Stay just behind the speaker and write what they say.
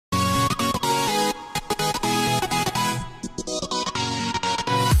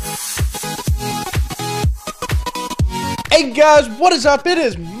Hey guys, what is up? It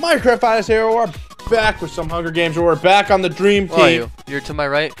is Minecraft Ice here. We're back with some Hunger Games. We're back on the Dream Team. Where are you? You're to my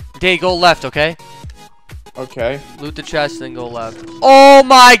right. Day, go left, okay? Okay. Loot the chest, then go left. Oh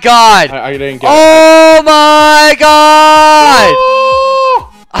my god! I didn't get it. Oh my god!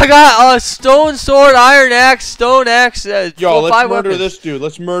 Oh! I got a stone sword, iron axe, stone axe. Yo, let's murder weapons. this dude.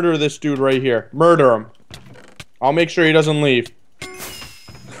 Let's murder this dude right here. Murder him. I'll make sure he doesn't leave.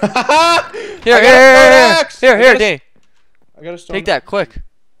 Here, Danny. I got a stone. Take that quick.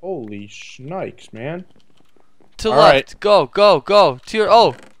 Holy shnikes, man. To All left. right. Go. To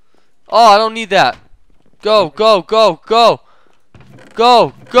your I don't need that. Go. The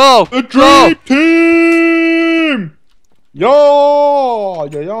Dream Team! Yo!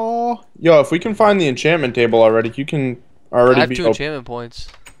 Yo, if we can find the enchantment table already, you can already I have be 2 enchantment points.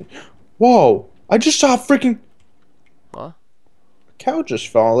 Whoa! I just saw a freaking What? cow just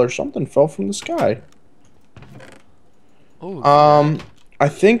fell or something fell from the sky. Ooh, I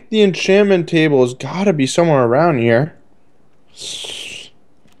think the enchantment table has got to be somewhere around here.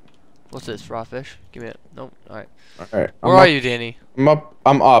 What's this? Raw fish? Give me it. Nope. All right. All right. Where are you, Danny? I'm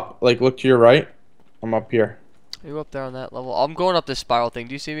up. Like, look to your right. I'm up here. Are you up there on that level? I'm going up this spiral thing.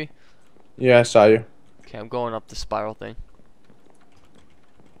 Do you see me? Yeah, I saw you. Okay, I'm going up the spiral thing.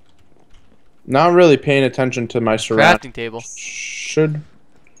 Not really paying attention to my surroundings. Crafting table.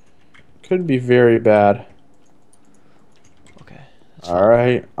 Could be very bad. Okay. All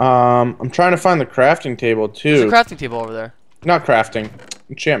right. I'm trying to find the crafting table too. There's a crafting table over there. Not crafting.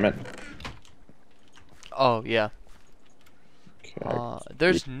 Enchantment. Oh yeah. Okay.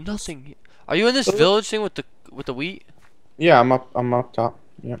 There's nothing. Are you in this village thing with the wheat? Yeah, I'm up top.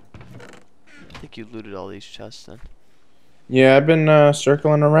 Yep. I think you looted all these chests then. Yeah, I've been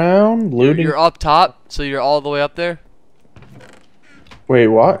circling around, looting. You're up top, so you're all the way up there. Wait,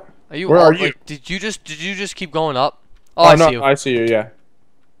 what? Are you? Where are you? Like, did you just keep going up? Oh, I no, see you. I see you. Yeah.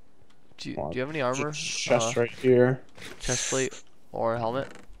 Do you have any armor? Chest right here. Chest plate or a helmet?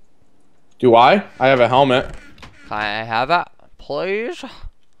 Do I? I have a helmet. Can I have that, please?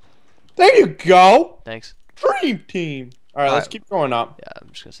 There you go. Thanks. Dream Team. All right, let's keep going up. Yeah,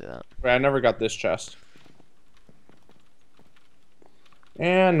 I'm just gonna say that. Wait, I never got this chest.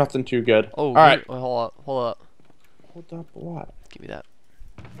 And nothing too good. Oh, all right. Wait, hold up. Hold up what? Give me that.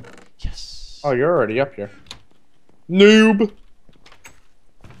 Yes. Oh, you're already up here. Noob.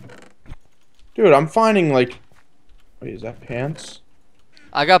 Dude, I'm finding like. Wait, is that pants?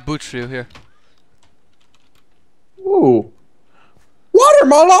 I got boots for you here. Ooh.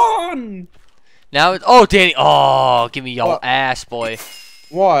 Watermelon! Now it's. Oh, Danny. Oh, give me your ass, boy.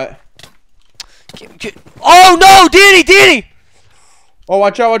 What? Oh, no! Danny! Oh,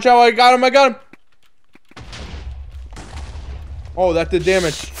 watch out. I got him. Oh, that did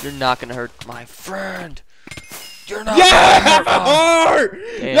damage. You're not gonna hurt my friend. You're not Yeah! gonna hurt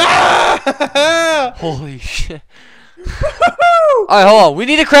Yeah! Holy shit. Alright, hold on. We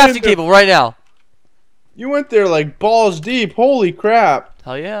need a crafting table right now. You went there like balls deep. Holy crap.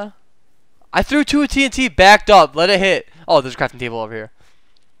 Hell yeah. I threw 2 TNT backed up. Let it hit. Oh, there's a crafting table over here.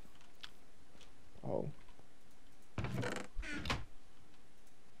 Oh.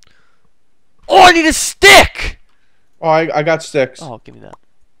 Oh, I need a stick! Oh, I got sticks. Oh, give me that.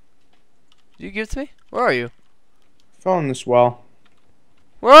 Did you give it to me? Where are you? Fell in this well.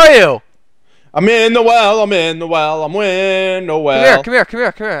 Where are you? I'm in the well. I'm in the well. Come here.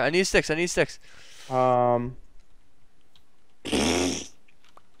 I need sticks. Thank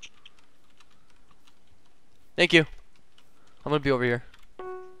you. I'm gonna be over here.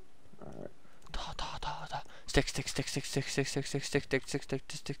 Alright. Sticks.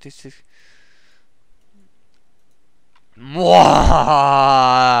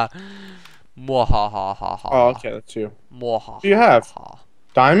 Mwah! Oh, okay, that's you. Mwah! What do you have?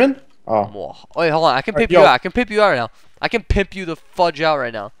 Diamond? Oh. Mwah. Wait, hold on. I can pimp you out. I can pimp you out right now. I can pimp you the fudge out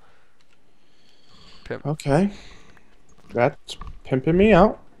right now. Pimp. Okay. That's pimping me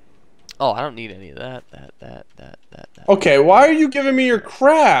out. Oh, I don't need any of that. That. Okay, why are you giving me your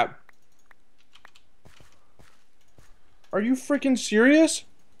crap? Are you freaking serious?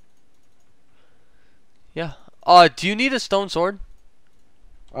 Yeah. Do you need a stone sword?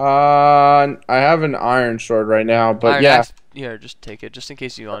 I have an iron sword right now, but iron yeah. axe. Here, just take it, just in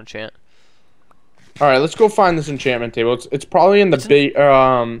case you want to enchant. All right, let's go find this enchantment table. It's probably in the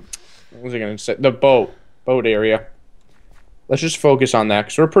what was I gonna say? The boat area. Let's just focus on that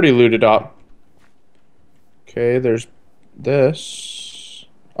because we're pretty looted up. Okay, there's this.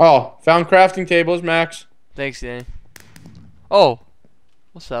 Oh, found crafting tables, Max. Thanks, Danny. Oh,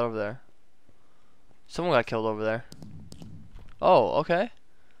 what's that over there? Someone got killed over there. Oh, okay.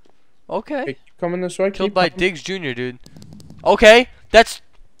 Okay. Hey, coming this way. Killed by Diggs Jr., dude. Okay, that's...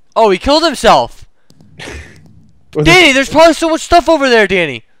 Oh, he killed himself. Danny, there's probably so much stuff over there,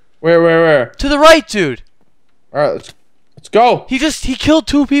 Danny. Where? To the right, dude. Alright, let's go. He killed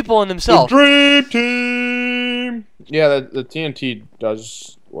 2 people and himself. The Dream Team. Yeah, the TNT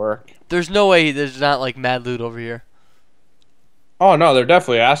does work. There's no way there's not like mad loot over here. Oh no, there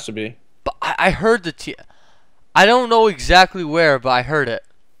definitely has to be. But I heard I don't know exactly where, but I heard it.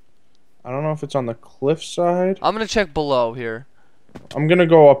 I don't know if it's on the cliff side. I'm gonna check below here. I'm gonna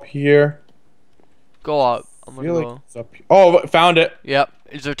go up here. Go up. I'm gonna Like go. it's up here. Oh, found it. Yep.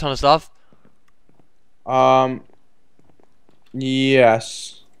 Is there a ton of stuff?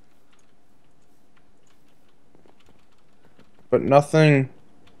 Yes. But nothing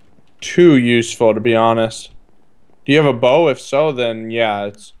too useful, to be honest. Do you have a bow? If so, then yeah,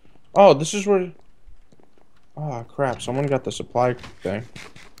 it's... Oh, this is where... Oh, crap. Someone got the supply thing.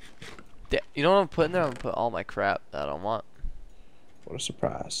 You know what I'm putting there? I'm gonna put all my crap that I don't want. What a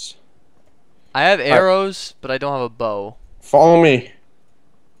surprise. I have arrows, but I don't have a bow. Follow me.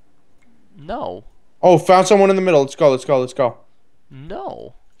 No. Oh, found someone in the middle. Let's go.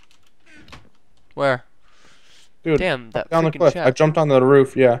 No. Where? Dude, damn, that down the freaking cliff. chest. I jumped on the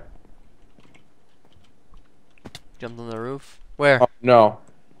roof, yeah. Jumped on the roof? Where? Oh, no.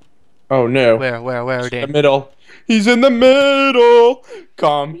 Oh, no. Where, In Danny? the middle. He's in the middle.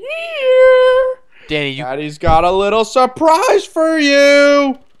 Come here. Danny, you... Daddy's got a little surprise for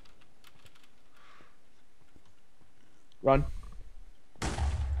you. Run.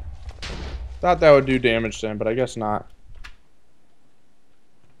 Thought that would do damage to him, but I guess not.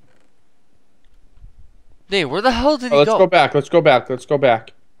 Danny, where the hell did he Let's go? Let's go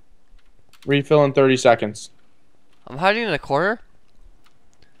back. Refill in 30 seconds. I'm hiding in a corner?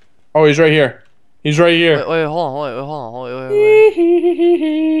 Oh, he's right here. He's right here. Wait, hold on.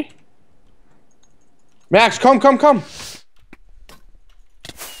 Wait. Max, come.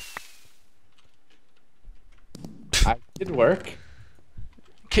 I did work.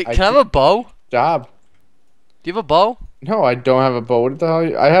 Can I have a bow? Job. Do you have a bow? No, I don't have a bow. What the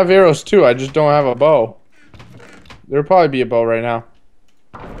hell? I have arrows too. I just don't have a bow. There'll probably be a bow right now.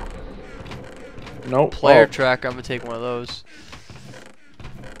 Nope. Player tracker. I'm gonna take one of those.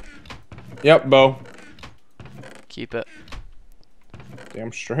 Yep, bow. Keep it.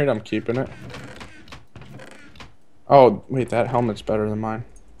 Damn straight, I'm keeping it. Oh, wait, that helmet's better than mine.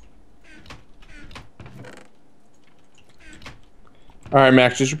 Alright,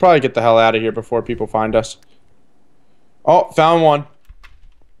 Max, you should probably get the hell out of here before people find us. Oh, found one.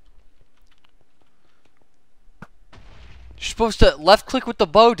 You're supposed to left click with the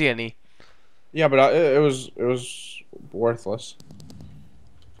bow, Danny. Yeah, but it was worthless.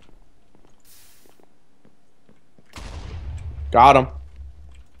 Got him.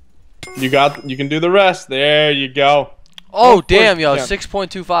 You can do the rest. There you go. Oh, damn, yo,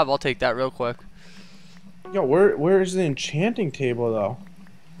 6.25. I'll take that real quick. Yo, where is the enchanting table though?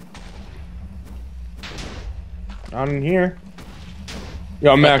 Not in here.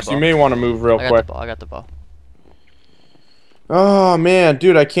 Yo, Max, you may want to move real quick. I got the bow. Oh man,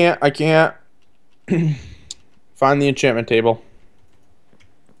 dude, I can't find the enchantment table.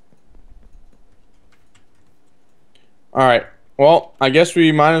 All right. Well, I guess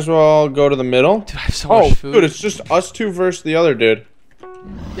we might as well go to the middle. Dude, I have so much food. Dude, it's just us two versus the other dude.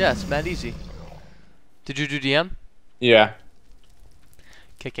 Yeah, it's mad easy. Did you do DM? Yeah.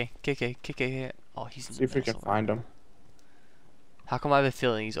 KK. Oh, he's in the See if we can find him. How come I have a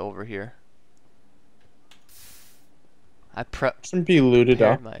feeling he's over here? I Shouldn't be looted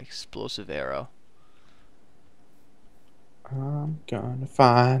up. my explosive arrow. I'm gonna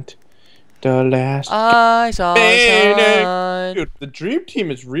find the last. Eyes on sign. Dude, the dream team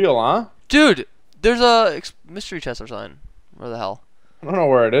is real, huh? Dude, there's a mystery chest or something. Where the hell? I don't know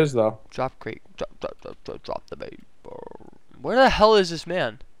where it is though. Drop crate. Drop the bait. Where the hell is this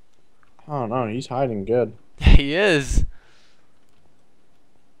man? I don't know. He's hiding good. He is.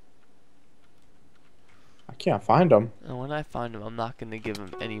 I can't find him. And when I find him, I'm not gonna give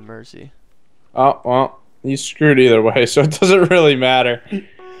him any mercy. Oh well, he's screwed either way, so it doesn't really matter.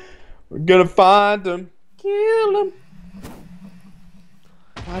 We're gonna find him. Kill him.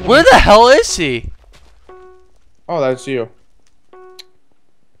 Where the hell is he? Oh, that's you.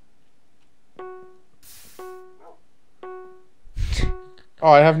 Oh,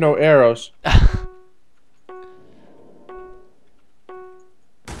 I have no arrows.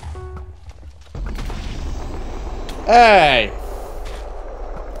 Hey!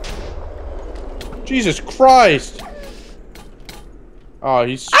 Jesus Christ! Oh,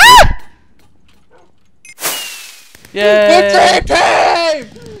 he's... Yay! The dream team!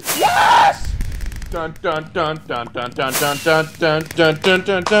 Yes! Dun dun dun dun dun dun dun dun dun dun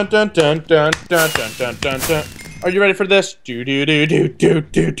dun dun dun dun dun dun dun dun dun dun. Are you ready for this? Do do do do do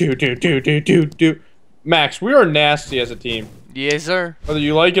do do do do do do do. Max, we are nasty as a team. Yes, sir. Whether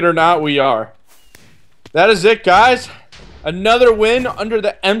you like it or not, we are. That is it, guys. Another win under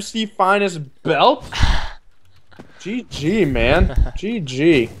the MC Finest belt. GG, man.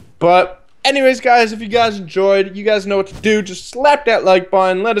 GG. But anyways, guys, if you guys enjoyed, you guys know what to do. Just slap that like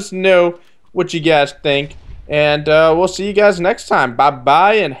button. Let us know what you guys think. And we'll see you guys next time.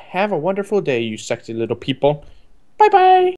 Bye-bye, and have a wonderful day, you sexy little people. Bye-bye.